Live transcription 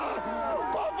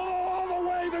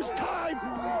this time,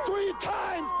 3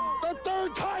 times. The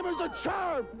 3rd time is a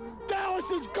charm. Dallas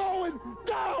is going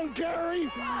down,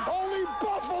 Gary. Only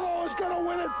Buffalo is going to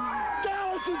win it.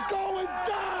 Dallas is going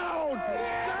down.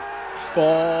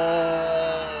 Folks,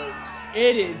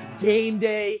 it is game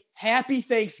day. Happy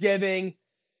Thanksgiving.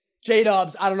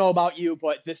 J-Dubs, I don't know about you,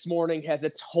 but this morning has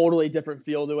a totally different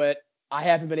feel to it. I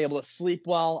haven't been able to sleep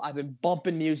well. I've been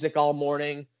bumping music all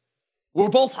morning. We're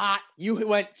both hot. You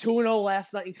went 2-0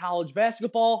 last night in college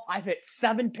basketball. I've hit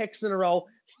 7 picks in a row,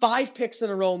 5 picks in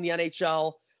a row in the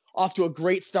NHL. Off to a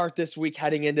great start this week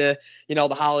heading into,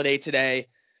 the holiday today.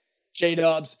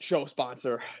 J-Dubs, show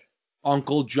sponsor.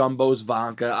 Uncle Jumbo's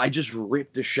Vodka. I just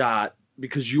ripped a shot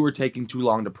because you were taking too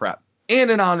long to prep.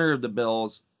 And in honor of the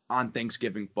Bills on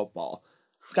Thanksgiving football.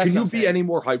 Can you be any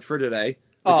more hyped for today?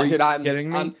 Oh, dude, I'm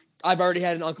kidding me. I've already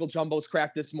had an Uncle Jumbo's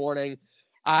crack this morning.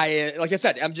 Like I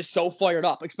said, I'm just so fired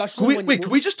up, especially can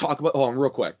we just talk about, hold on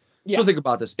real quick. Yeah. So think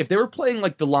about this. If they were playing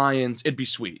like the Lions, it'd be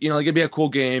sweet. It'd be a cool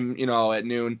game, at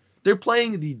noon. They're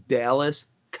playing the Dallas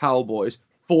Cowboys,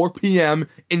 4 p.m.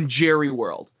 in Jerry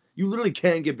World. You literally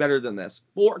can't get better than this.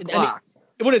 4 o'clock.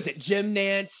 What is it? Jim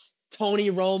Nance, Tony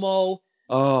Romo.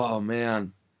 Oh,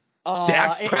 man.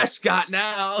 Dak Prescott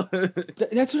now.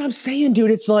 That's what I'm saying, dude.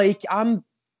 It's like, I'm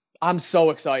so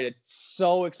excited.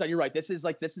 So excited. You're right. This is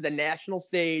a national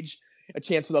stage, a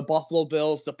chance for the Buffalo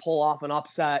Bills to pull off an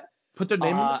upset. Put their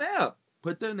name on the map.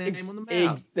 Put their name on the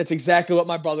map. That's exactly what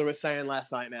my brother was saying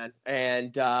last night, man.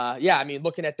 And,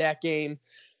 looking at that game,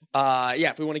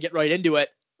 if we want to get right into it,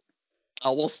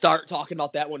 we'll start talking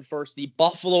about that one first. The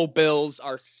Buffalo Bills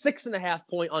are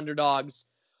 6.5-point underdogs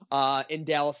in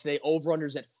Dallas today.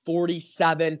 Over-unders at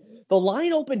 47. The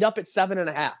line opened up at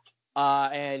 7.5.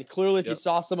 And clearly, if you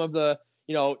saw some of the,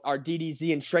 our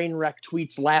DDZ and Trainwreck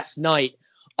tweets last night,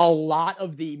 a lot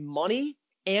of the money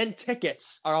and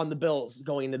tickets are on the Bills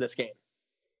going into this game.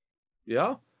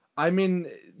 Yeah. I mean,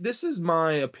 this is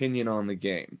my opinion on the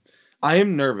game. I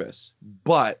am nervous,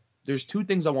 but there's 2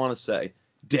 things I want to say.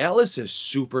 Dallas is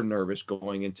super nervous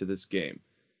going into this game.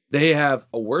 They have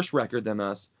a worse record than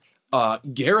us.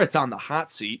 Garrett's on the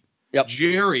hot seat. Yep.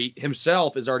 Jerry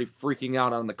himself is already freaking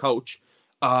out on the coach.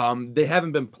 They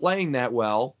haven't been playing that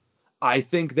well. I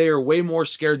think they are way more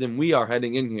scared than we are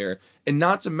heading in here. And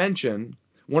not to mention,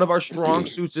 one of our strong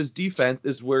suits is defense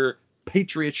is where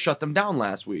Patriots shut them down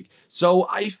last week. So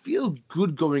I feel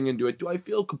good going into it. Do I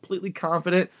feel completely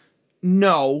confident?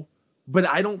 No, but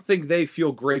I don't think they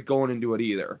feel great going into it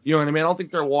either. You know what I mean? I don't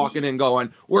think they're walking in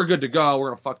going, we're good to go. We're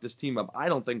going to fuck this team up. I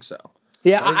don't think so.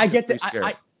 Yeah, I get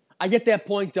that. I get that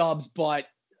point, Dubs, but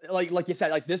like you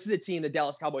said, this is a team, the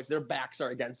Dallas Cowboys, their backs are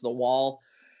against the wall.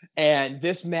 And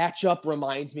this matchup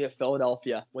reminds me of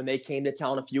Philadelphia when they came to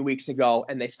town a few weeks ago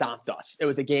and they stomped us. It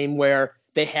was a game where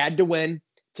they had to win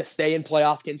to stay in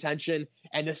playoff contention.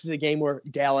 And this is a game where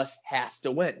Dallas has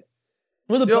to win.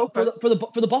 For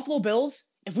the Buffalo Bills,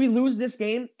 if we lose this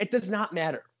game, it does not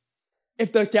matter.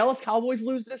 If the Dallas Cowboys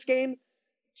lose this game,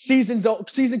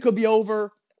 season could be over.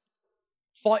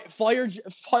 Fire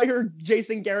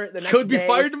Jason Garrett the next day. Could be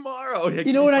fired tomorrow.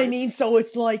 You know what I mean? So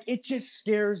it's like, it just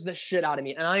scares the shit out of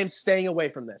me. And I am staying away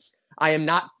from this. I am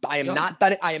not betting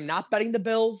the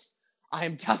Bills. I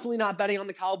am definitely not betting on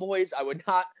the Cowboys.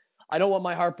 I don't want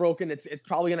my heart broken. It's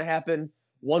probably going to happen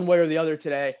one way or the other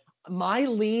today. My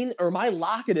lean or my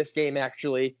lock of this game,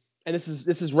 actually, and this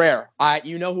is rare.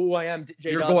 You know who I am,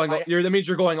 J-Dubs. That means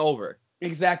you're going over.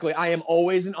 Exactly. I am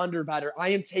always an under better. I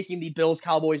am taking the Bills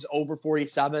Cowboys over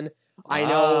 47. I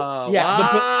know. Yeah.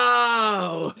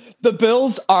 Wow. The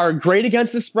Bills are great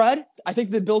against the spread. I think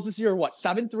the Bills this year are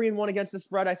 7-3-1 against the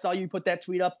spread. I saw you put that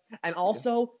tweet up. And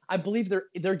also, I believe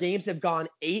their games have gone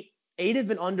 8 have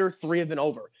been under, 3 have been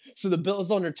over. So the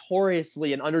Bills are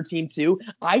notoriously an under team too.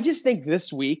 I just think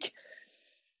this week,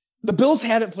 the Bills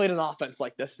haven't played an offense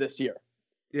like this year.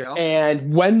 Yeah.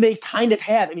 And when they kind of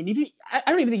have, I don't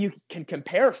even think you can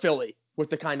compare Philly with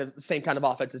the same kind of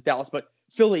offense as Dallas, but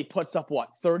Philly puts up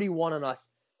 31 on us.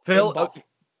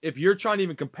 If you're trying to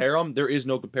even compare them, there is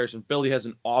no comparison. Philly has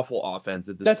an awful offense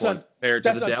at this point compared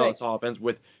to the Dallas offense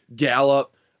with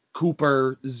Gallup,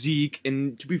 Cooper, Zeke,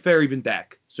 and to be fair, even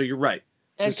Dak. So you're right.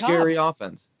 It's a scary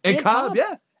offense. And Cobb,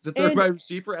 yeah. It's a third wide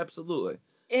receiver, absolutely.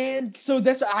 And so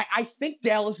I think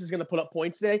Dallas is going to put up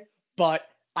points today, but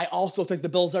I also think the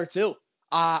Bills are too.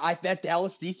 That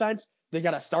Dallas defense, they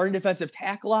got a starting defensive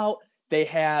tackle out. They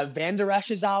have Van Der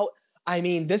Esch is out.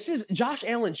 Josh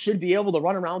Allen should be able to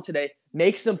run around today,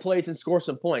 make some plays, and score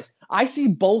some points. I see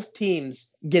both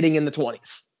teams getting in the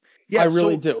 20s. Yeah, I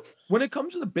really do. When it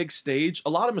comes to the big stage, a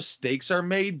lot of mistakes are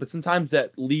made, but sometimes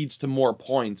that leads to more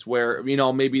points where,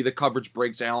 maybe the coverage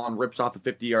breaks, Allen rips off a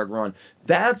 50-yard run.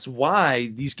 That's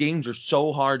why these games are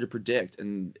so hard to predict.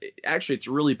 And actually, it's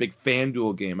a really big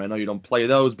FanDuel game. I know you don't play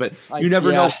those, but you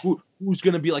never know who's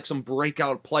going to be like some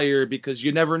breakout player because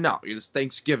you never know. It's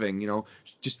Thanksgiving,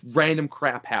 just random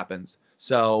crap happens.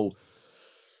 So,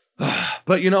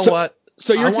 but you know what?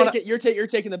 So you're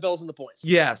taking the Bills and the points.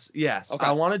 Yes. Okay.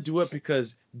 I want to do it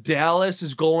because Dallas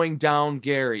is going down,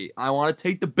 Gary. I want to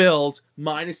take the Bills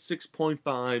minus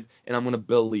 6.5, and I'm going to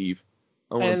believe.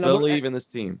 I'm going to believe in this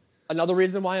team. Another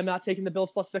reason why I'm not taking the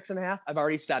Bills plus 6.5, I've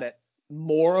already said it.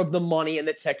 More of the money in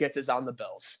the tickets is on the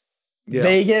Bills. Yeah.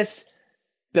 Vegas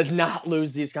does not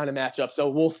lose these kind of matchups, so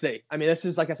we'll see. I mean, this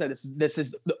is, like I said, this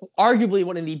is arguably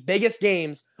one of the biggest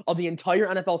games of the entire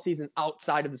NFL season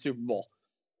outside of the Super Bowl.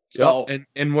 So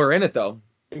and we're in it though.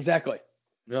 Exactly.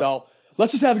 Yep. So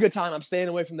let's just have a good time. I'm staying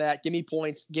away from that. Give me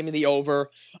points. Give me the over.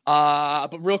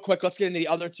 But real quick, let's get into the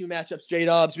other two matchups.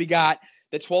 J-Dubs, we got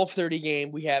the 12:30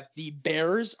 game. We have the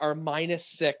Bears are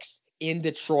 -6 in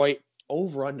Detroit.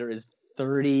 Over under is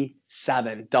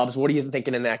 37. Dubs, what are you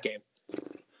thinking in that game?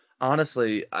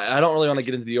 Honestly, I don't really want to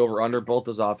get into the over under. Both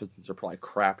those offenses are probably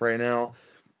crap right now.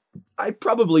 I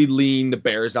probably lean the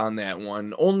Bears on that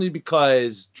one, only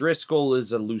because Driscoll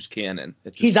is a loose cannon.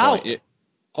 He's out.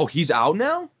 He's out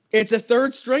now? It's a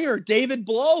third stringer, David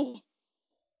Blough.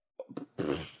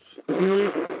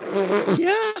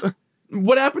 Yeah.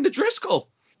 What happened to Driscoll?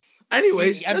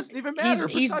 Anyways, it doesn't even matter.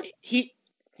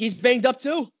 He's banged up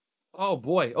too. Oh,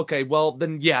 boy. Okay, well,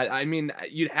 then, yeah, I mean,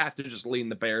 you'd have to just lean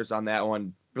the Bears on that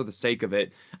one for the sake of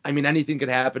it. I mean, anything could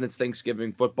happen. It's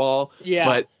Thanksgiving football.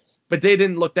 Yeah. But they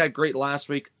didn't look that great last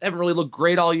week. They haven't really looked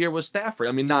great all year with Stafford.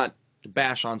 I mean, not to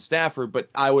bash on Stafford, but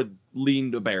I would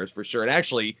lean the Bears for sure. And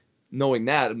actually, knowing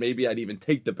that, maybe I'd even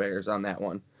take the Bears on that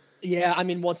one. Yeah, I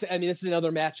mean, this is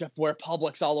another matchup where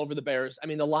public's all over the Bears. I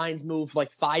mean, the lines moved like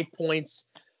 5 points.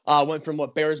 Went from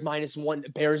Bears -1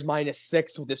 to Bears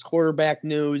 -6 with this quarterback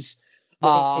news.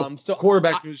 So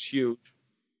quarterback news huge.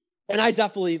 And I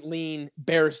definitely lean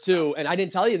Bears too. And I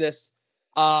didn't tell you this.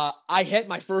 I hit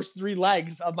my first 3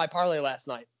 legs of my parlay last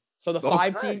night. So the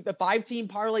 5-team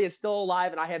parlay is still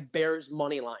alive, and I have Bears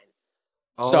money line.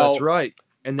 Oh, so that's right.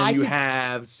 And then you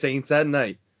have Saints at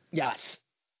night. Yes.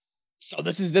 So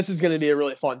this is going to be a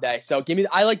really fun day. So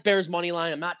I like Bears money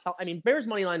line. Bears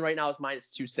money line right now is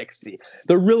 -260.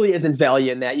 There really isn't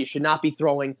value in that. You should not be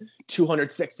throwing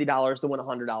 $260 to win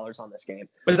 $100 on this game.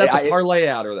 But that's a parlay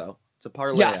outer though. It's a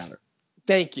parlay outer.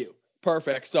 Thank you.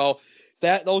 Perfect. So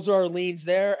those are our leans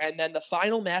there. And then the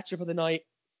final matchup of the night,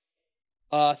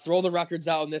 throw the records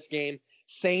out in this game.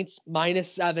 Saints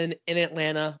 -7 in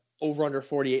Atlanta, over under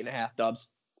 48.5, Dubs.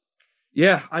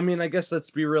 Yeah, I mean, I guess let's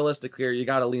be realistic here. You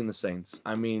got to lean the Saints.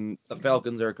 I mean, the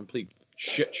Falcons are a complete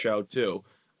shit show too.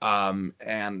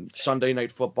 And Sunday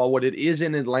Night Football, what it is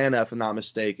in Atlanta, if I'm not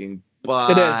mistaken.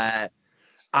 But it is.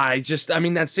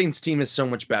 That Saints team is so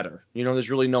much better. There's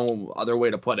really no other way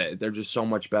to put it. They're just so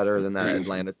much better than that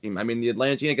Atlanta team. I mean, the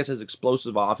Atlanta team, I guess, has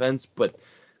explosive offense, but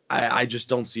I just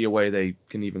don't see a way they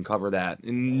can even cover that.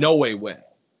 In no way win,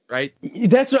 right?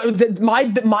 That's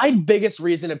my biggest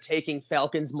reason of taking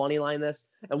Falcons money line this,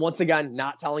 and once again,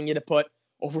 not telling you to put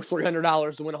over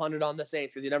 $300 to win 100 on the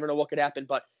Saints because you never know what could happen,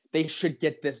 but they should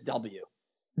get this W.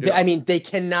 Yeah. They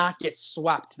cannot get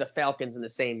swept, the Falcons, in the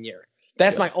same year.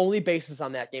 That's my only basis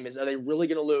on that game is, are they really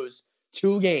going to lose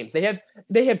 2 games? They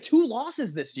have 2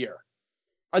 losses this year.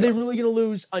 Are they really going to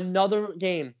lose another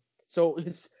game? So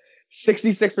it's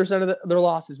 66% of their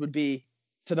losses would be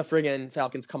to the friggin'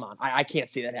 Falcons. Come on. I can't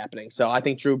see that happening. So I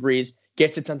think Drew Brees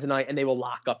gets it done tonight, and they will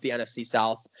lock up the NFC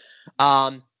South.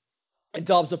 And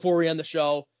Dubs, before we end the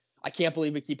show, I can't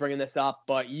believe we keep bringing this up,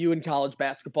 but you in college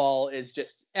basketball is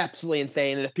just absolutely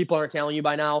insane. And if people aren't telling you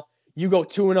by now, you go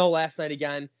 2-0 last night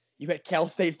again. You had Cal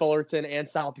State Fullerton and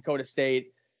South Dakota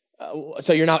State.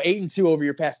 So you're now 8-2 over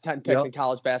your past 10 picks in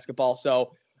college basketball.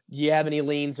 So do you have any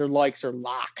leans or likes or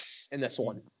locks in this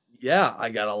one? Yeah, I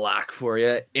got a lock for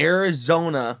you.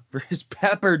 Arizona versus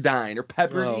Pepperdine or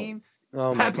Pepperdine.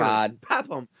 Oh my God.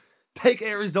 Pepham. Take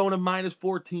Arizona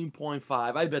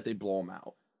 -14.5. I bet they blow them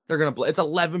out. They're going to blow. It's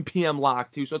 11 p.m.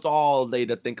 lock too, so it's all day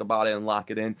to think about it and lock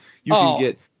it in.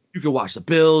 You can watch the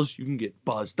Bills. You can get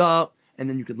buzzed up. And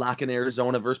then you could lock in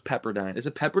Arizona versus Pepperdine. Is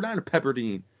it Pepperdine or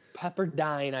Pepperdine?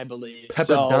 Pepperdine, I believe. Pepperdine.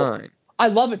 So, I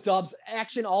love it, Dubs.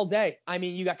 Action all day. I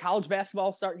mean, you got college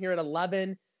basketball starting here at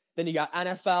 11. Then you got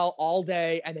NFL all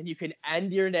day. And then you can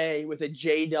end your day with a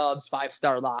J-Dubs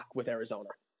 5-star lock with Arizona.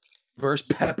 Versus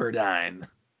Pepperdine.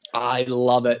 I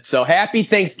love it. So happy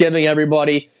Thanksgiving,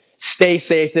 everybody. Stay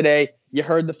safe today. You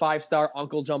heard the 5-star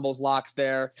Uncle Jumbo's locks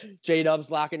there.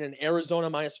 J-Dub's locking in Arizona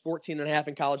minus 14.5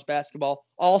 in college basketball.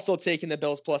 Also taking the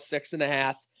Bills plus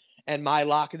 6.5. And my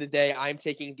lock of the day, I'm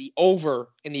taking the over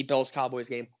in the Bills-Cowboys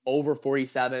game. Over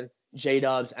 47.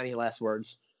 J-Dubs, any last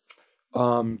words?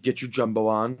 Get your jumbo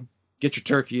on. Get your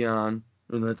turkey on.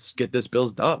 And let's get this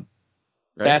Bills dub.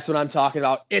 Right? That's what I'm talking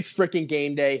about. It's freaking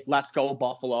game day. Let's go,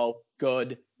 Buffalo.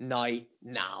 Good night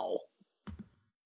now.